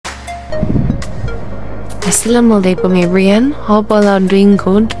Assalamualaikum everyone, hope all are doing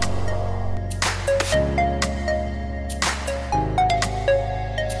good.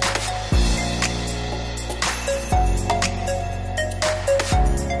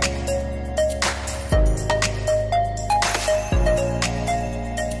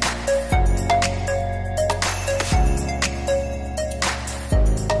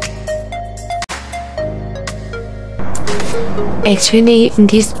 Actually,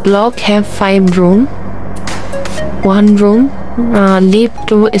 this block have 5 rooms. One room live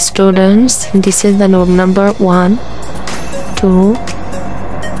 2 students. This is the room number 1, 2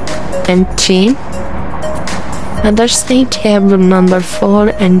 and 3. Other side have room number 4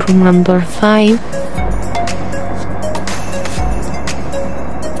 and room number 5.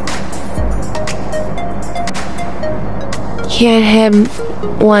 Here have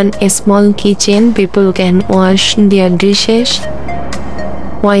one small kitchen. People can wash their dishes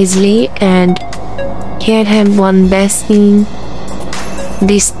wisely, and here have one basin.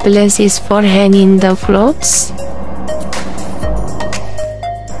 This place is for hanging the clothes,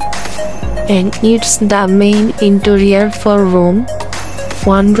 and it's the main interior for room.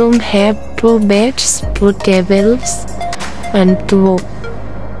 One room have 2 beds, 2 tables and 2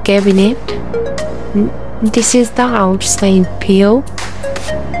 cabinets. This is the outside view.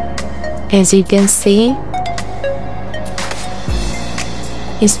 As you can see,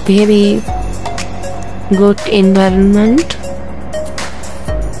 it's very good environment.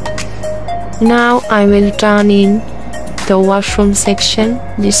 Now I will turn in the washroom section.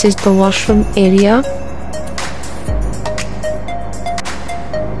 This is the washroom area.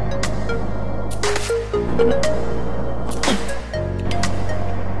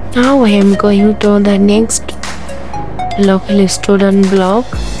 Now I am going to the next local student block.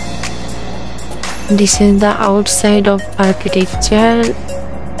 This is the outside of architecture.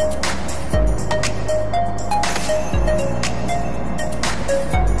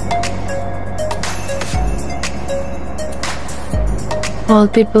 All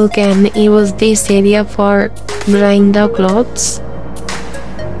people can use this area for drying the clothes.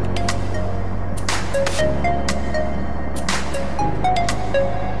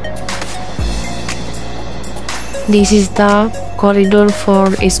 This is the corridor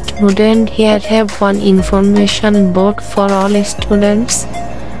for students. Here have one information board for all students.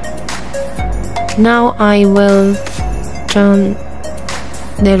 Now I will turn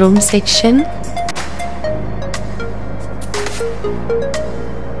the room section.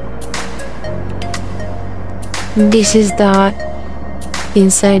 This is the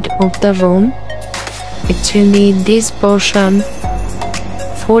inside of the room. Actually, this portion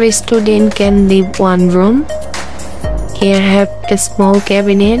 4 students can live one room. Here have a small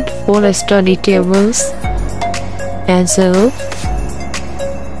cabinet, 4 study tables as well.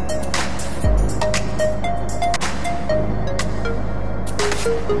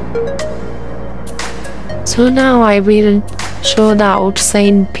 So now I will show the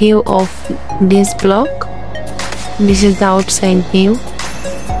outside view of this block. This is the outside view.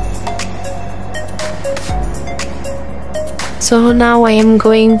 So now I am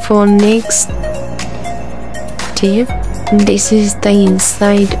going for next tip. This is the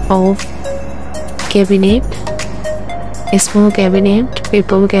inside of cabinet. A small cabinet.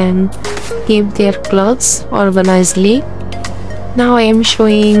 People can keep their clothes organizedly. Now I am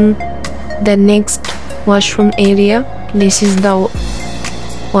showing the next washroom area. This is the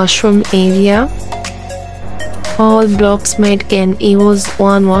washroom area. All blocksmates can use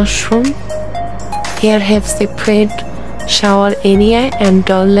one washroom. Here have separate shower area and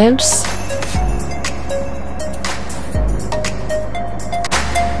toilets.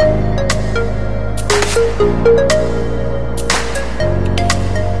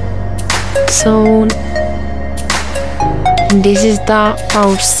 So this is the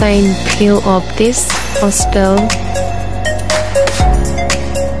outside view of this hostel.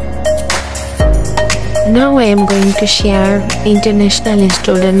 Now I am going to share international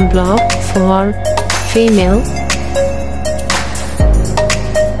student block for female.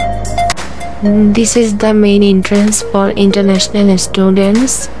 This is the main entrance for international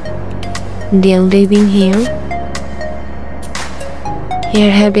students. They are living here.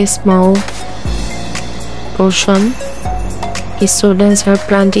 Here have a small portion. Students are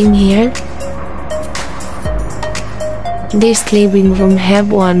planting here. This living room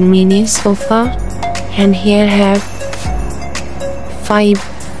have one mini sofa, and here have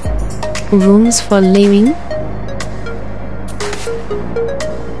 5 rooms for living.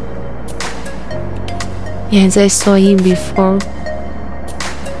 As I saw you before.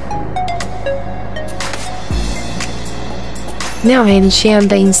 Now I'll share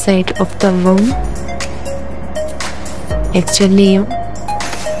the inside of the room. Actually,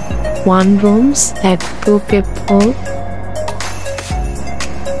 one room had 2 people.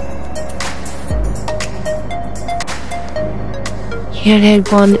 Here I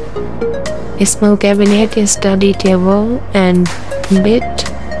have one small cabinet, a study table, and bed.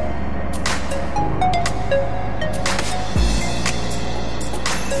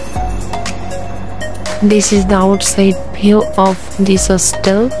 This is the outside view of this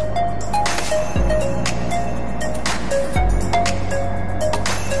hostel.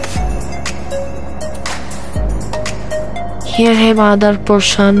 Here I have other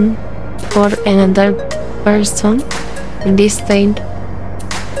portion for another person. This side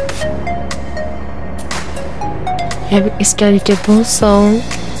have a study table. So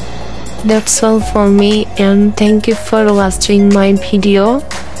that's all for me, and thank you for watching my video.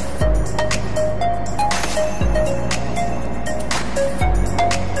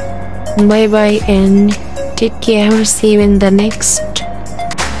 Bye bye and take care. See you in the next.